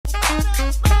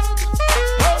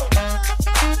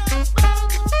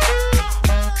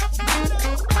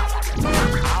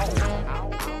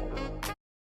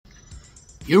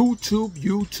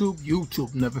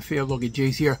YouTube. Never fail. Look at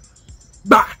Jay's here,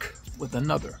 back with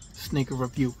another sneaker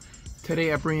review.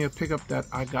 Today I bring you a pickup that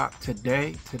I got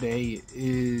today. Today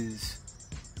is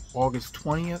August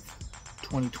 20th,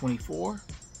 2024.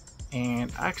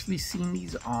 And I actually seen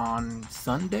these on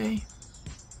Sunday.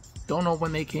 Don't know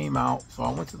when they came out. So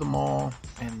I went to the mall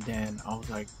and then I was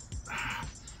like, I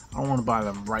don't want to buy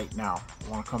them right now. I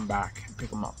want to come back and pick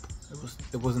them up.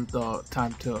 It wasn't the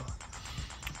time to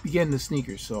be getting the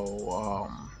sneakers, so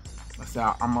I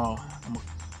said I'm gonna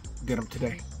get them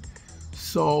today.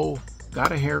 So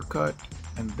got a haircut,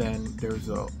 and then there's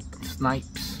a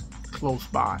Snipes close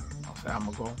by. I said I'm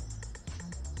gonna go.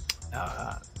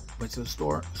 Went to the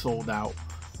store, sold out.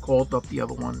 Called up the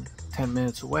other one 10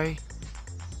 minutes away,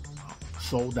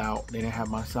 sold out. They didn't have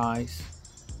my size.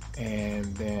 And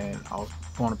then I was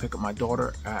going to pick up my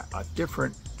daughter at a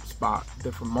different spot,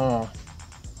 different mall,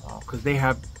 because they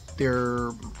have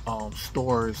their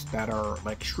stores that are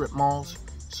like strip malls,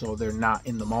 so they're not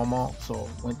in the mall. So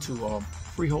went to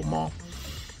Freehold Mall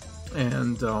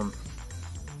and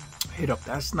hit up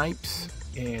that Snipes,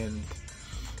 and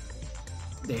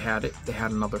they had it. They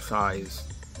had another size.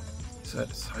 It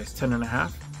said size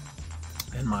 10.5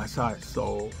 and my size.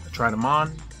 So I tried them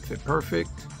on, fit perfect.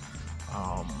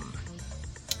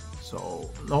 So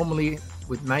normally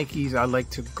with Nikes I like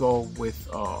to go with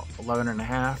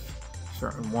 11.5.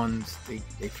 Certain ones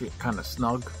they fit kind of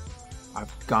snug.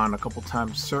 I've gone a couple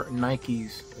times certain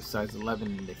Nikes a size 11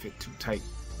 and they fit too tight.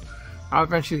 I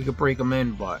eventually could break them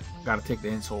in, but gotta take the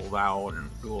insole out and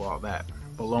do all that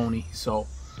baloney. So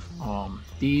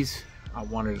these I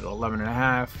wanted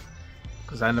 11.5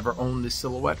 because I never owned this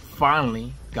silhouette.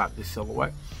 Finally got this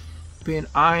silhouette. Been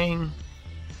eyeing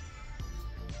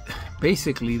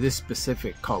basically this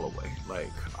specific colorway.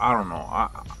 Like, I don't know, a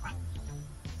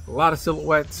lot of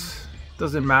silhouettes,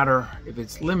 doesn't matter if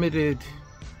it's limited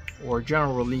or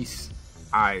general release,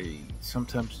 I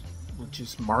sometimes would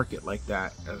just mark it like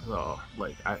that as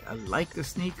like I like the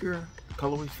sneaker, the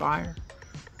colorway's fire,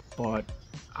 but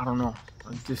I don't know,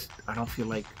 I don't feel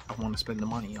like I want to spend the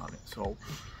money on it. So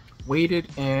waited,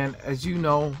 and as you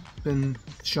know, been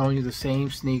showing you the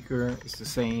same sneaker. It's the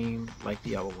same like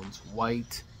the other ones,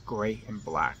 white, gray, and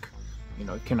black. You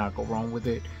know, you cannot go wrong with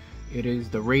it. It is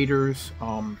the Raiders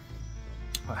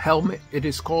a helmet. It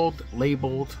is called,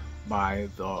 labeled by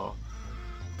the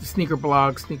sneaker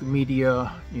blog, sneaker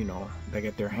media. You know, they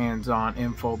get their hands on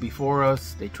info before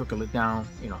us. They trickle it down,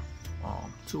 you know,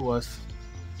 to us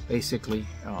basically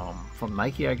from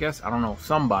Nike, I guess. I don't know,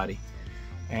 somebody.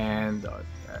 And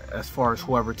as far as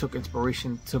whoever took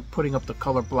inspiration to putting up the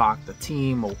color block, the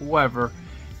team or whoever.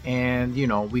 And you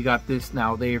know, we got this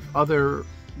now. They've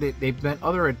been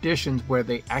other editions where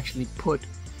they actually put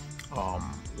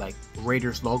like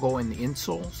Raiders logo in the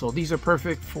insole. So these are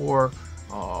perfect for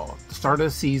the start of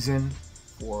the season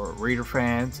for Raider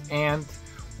fans and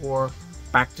or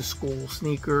back to school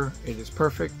sneaker. It is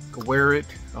perfect. You can wear it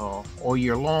all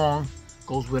year long.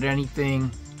 Goes with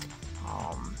anything.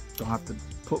 Don't have to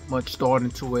put much thought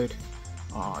into it.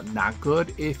 Not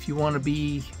good if you want to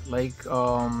be like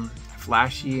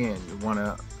flashy and you want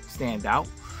to stand out,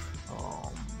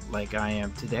 like I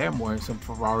am today. I'm wearing some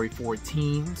Ferrari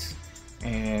 14s,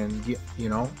 and you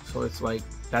know, so it's like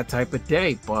that type of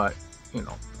day. But you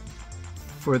know,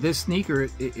 for this sneaker,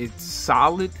 it's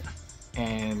solid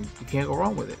and you can't go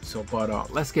wrong with it. So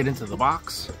but let's get into the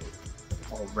box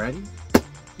already.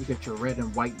 You get your red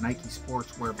and white Nike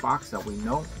sportswear box that we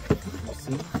know. You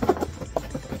see,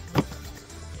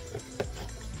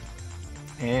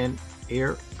 and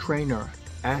Air Trainer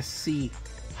SC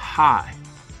High,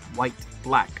 white,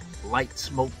 black, light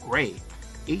smoke gray,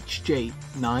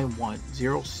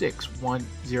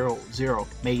 HJ9106100,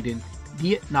 made in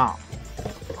Vietnam.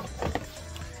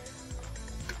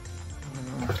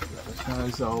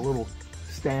 There's a little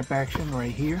stamp action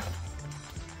right here.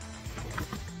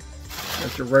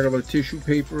 That's your regular tissue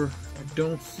paper. I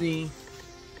don't see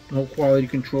no quality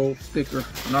control sticker,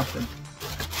 nothing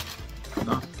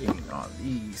on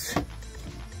these.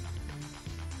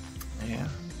 And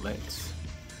let's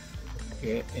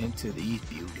get into these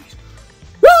beauties.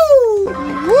 Woo!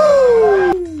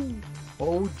 Woo!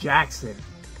 Oh, Jackson.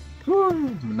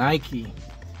 Woo! Nike.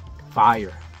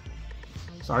 Fire.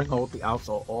 Starting out with the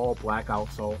outsole, all black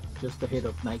outsole. Just a hit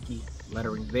of Nike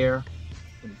lettering there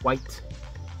in white.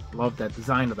 Love that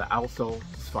design of the outsole.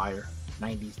 It's fire.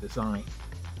 90s design.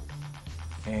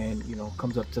 And, you know,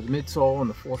 comes up to the midsole on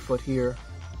the forefoot here.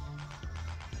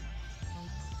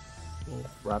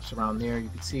 Wraps around there. You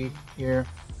can see here,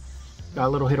 got a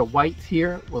little hit of white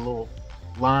here with little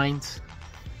lines,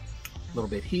 a little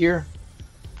bit here,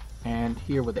 and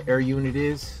here where the air unit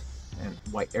is, and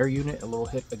white air unit, a little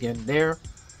hit again there.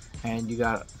 And you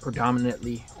got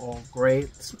predominantly all gray,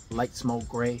 light smoke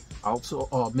gray. Also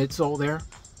midsole there,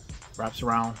 wraps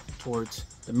around towards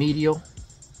the medial.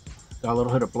 Got a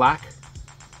little hit of black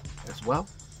as well.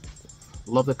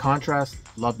 Love the contrast,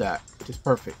 love that, just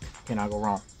perfect, cannot go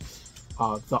wrong.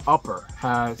 The upper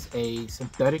has a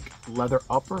synthetic leather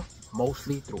upper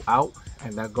mostly throughout,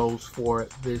 and that goes for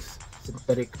this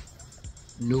synthetic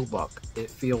nubuck.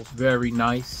 It feels very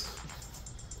nice.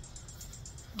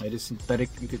 It is synthetic.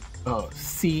 You could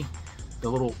see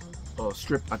the little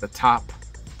strip at the top,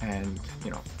 and you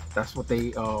know that's what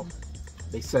they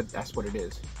said that's what it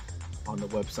is on the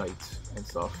websites and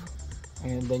stuff.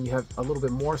 And then you have a little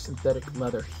bit more synthetic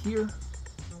leather here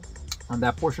on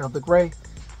that portion of the gray.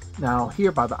 Now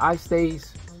here by the eye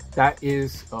stays, that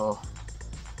is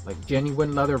like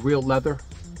genuine leather, real leather,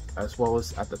 as well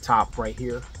as at the top right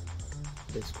here,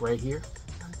 this gray here,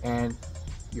 and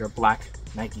your black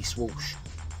Nike swoosh.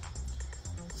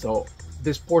 So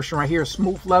this portion right here is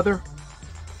smooth leather.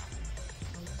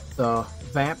 The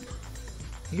vamp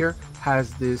here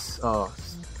has this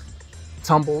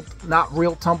tumbled, not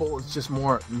real tumble, it's just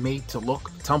more made to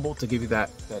look tumble to give you that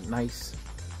nice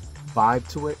vibe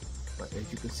to it. But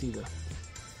as you can see, the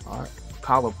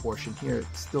collar portion here,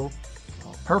 it's still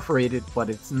perforated, but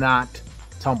it's not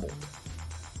tumbled.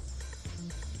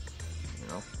 You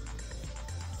know,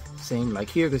 same like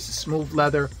here, this is smooth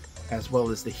leather, as well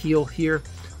as the heel here.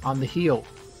 On the heel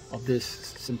of this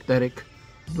synthetic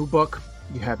nubuck,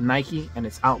 you have Nike, and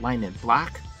it's outlined in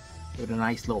black with a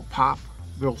nice little pop,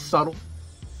 real subtle.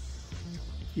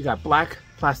 You got black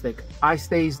plastic eye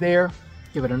stays there,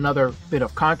 give it another bit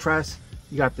of contrast.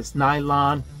 You got this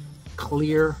nylon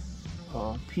clear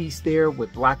piece there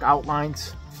with black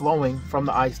outlines flowing from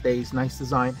the eye stays, nice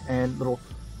design, and little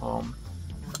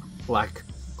black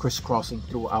crisscrossing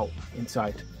throughout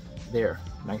inside there.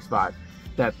 Nice vibe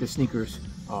that the sneakers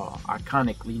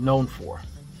iconically known for.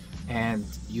 And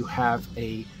you have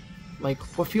a like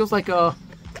what feels like a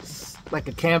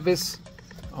canvas.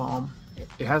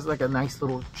 It has like a nice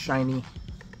little shiny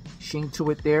sheen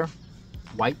to it there.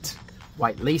 White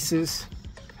laces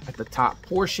at the top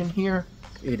portion here.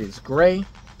 It is gray,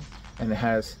 and it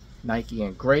has Nike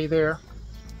in gray there.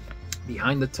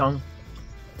 Behind the tongue,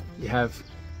 you have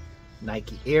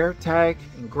Nike Air tag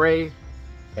in gray,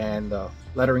 and the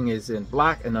lettering is in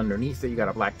black, and underneath it you got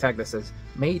a black tag that says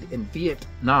made in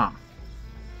Vietnam.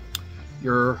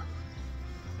 Your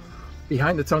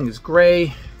behind the tongue is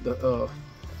gray, the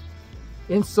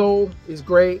insole is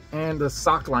gray, and the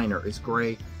sock liner is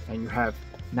gray, and you have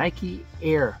Nike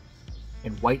Air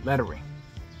in white lettering.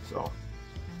 So,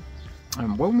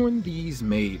 and when were these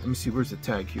made? Let me see, where's the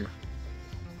tag here?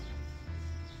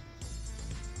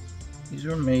 These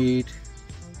were made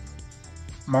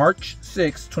March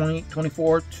 6,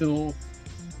 2024 to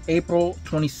April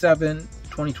 27,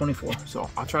 2024. So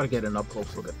I'll try to get an up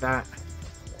close look at that.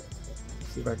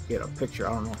 See if I can get a picture.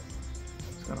 I don't know.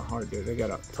 It's kind of hard to do. They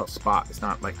got a tough spot. It's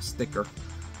not like a sticker.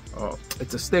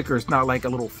 It's a sticker. It's not like a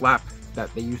little flap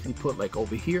that they usually put like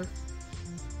over here.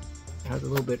 It has a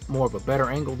little bit more of a better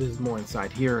angle. This is more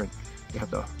inside here, and you have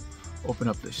to open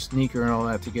up the sneaker and all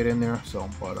that to get in there. So,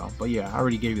 but yeah, I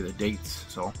already gave you the dates.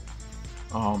 So,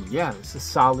 yeah, this is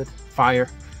solid fire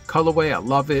colorway. I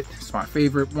love it. It's my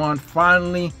favorite one.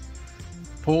 Finally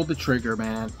pulled the trigger,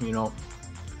 man. You know,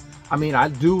 I mean, I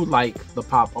do like the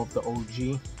pop of the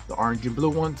OG, the orange and blue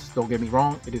ones. Don't get me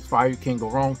wrong. It is fire. You can't go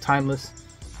wrong. Timeless.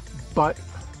 But,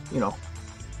 you know,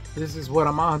 this is what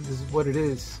I'm on. This is what it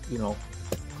is. You know,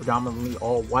 predominantly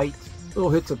all white. Little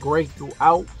hits of gray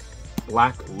throughout.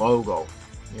 Black logo.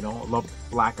 You know, I love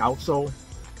black outsole.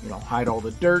 You know, hide all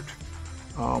the dirt.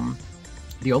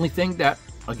 The only thing that,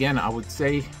 again, I would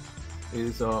say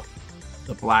is the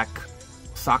black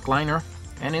sock liner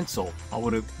and insole. I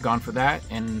would have gone for that,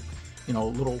 and you know,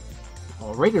 little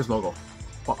Raiders logo.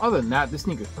 But other than that, this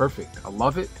sneaker is perfect. I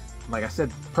love it. Like I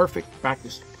said, perfect back to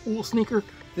school sneaker.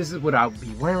 This is what I would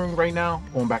be wearing right now,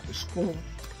 going back to school,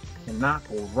 and not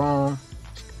go wrong.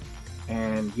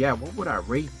 And yeah, what would I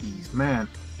rate these, man?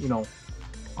 You know,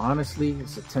 honestly,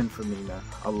 it's a 10 for me, man.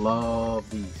 I love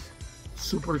these.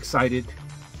 Super excited.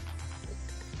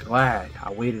 Glad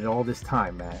I waited all this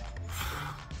time, man.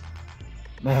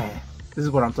 Man, this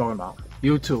is what I'm talking about.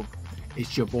 YouTube,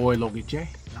 it's your boy Logan J,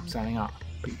 and I'm signing out.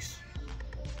 Peace.